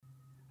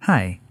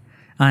Hi,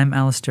 I'm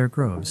Alistair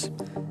Groves,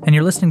 and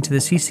you're listening to the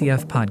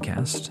CCF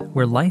podcast,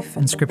 where life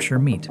and Scripture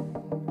meet.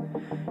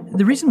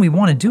 The reason we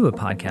want to do a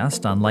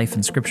podcast on life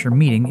and Scripture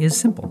meeting is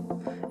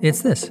simple.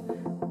 It's this.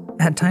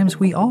 At times,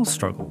 we all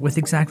struggle with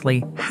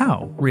exactly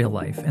how real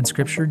life and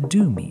Scripture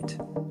do meet.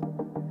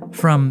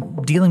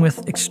 From dealing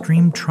with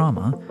extreme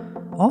trauma,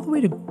 all the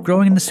way to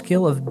growing in the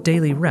skill of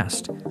daily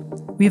rest,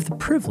 we have the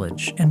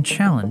privilege and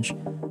challenge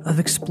of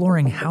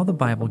exploring how the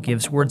Bible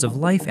gives words of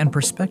life and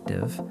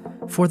perspective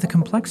for the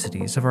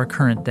complexities of our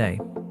current day.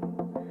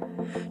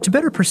 To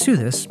better pursue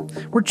this,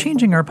 we're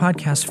changing our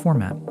podcast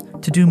format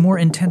to do more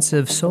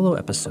intensive solo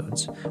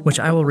episodes, which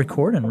I will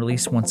record and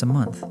release once a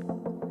month.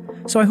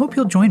 So I hope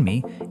you'll join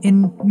me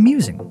in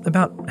musing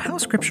about how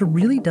Scripture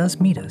really does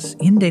meet us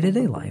in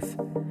day-to-day life,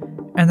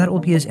 and that it will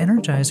be as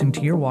energizing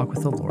to your walk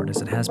with the Lord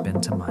as it has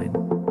been to mine.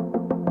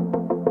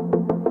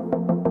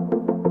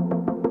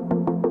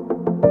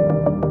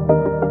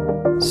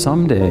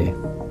 Someday,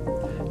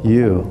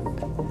 you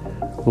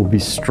will be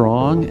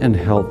strong and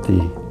healthy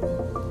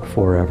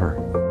forever.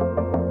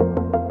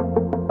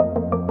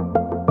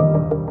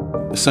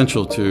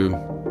 Essential to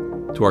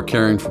our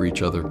caring for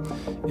each other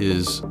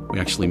is we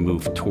actually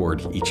move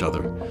toward each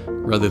other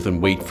rather than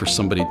wait for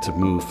somebody to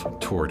move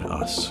toward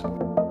us.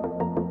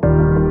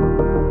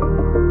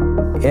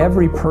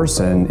 Every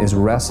person is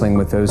wrestling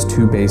with those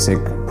two basic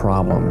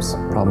problems: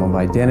 problem of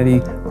identity,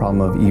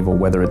 problem of evil,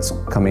 whether it's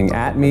coming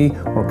at me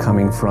or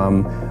coming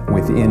from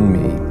within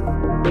me.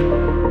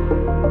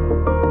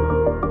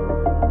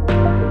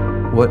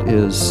 What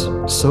is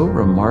so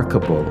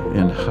remarkable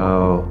in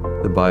how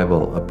the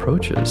Bible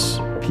approaches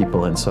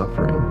people in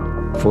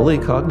suffering, fully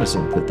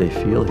cognizant that they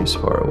feel he's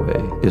far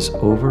away, is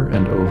over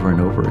and over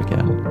and over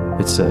again.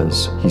 It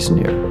says he's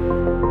near.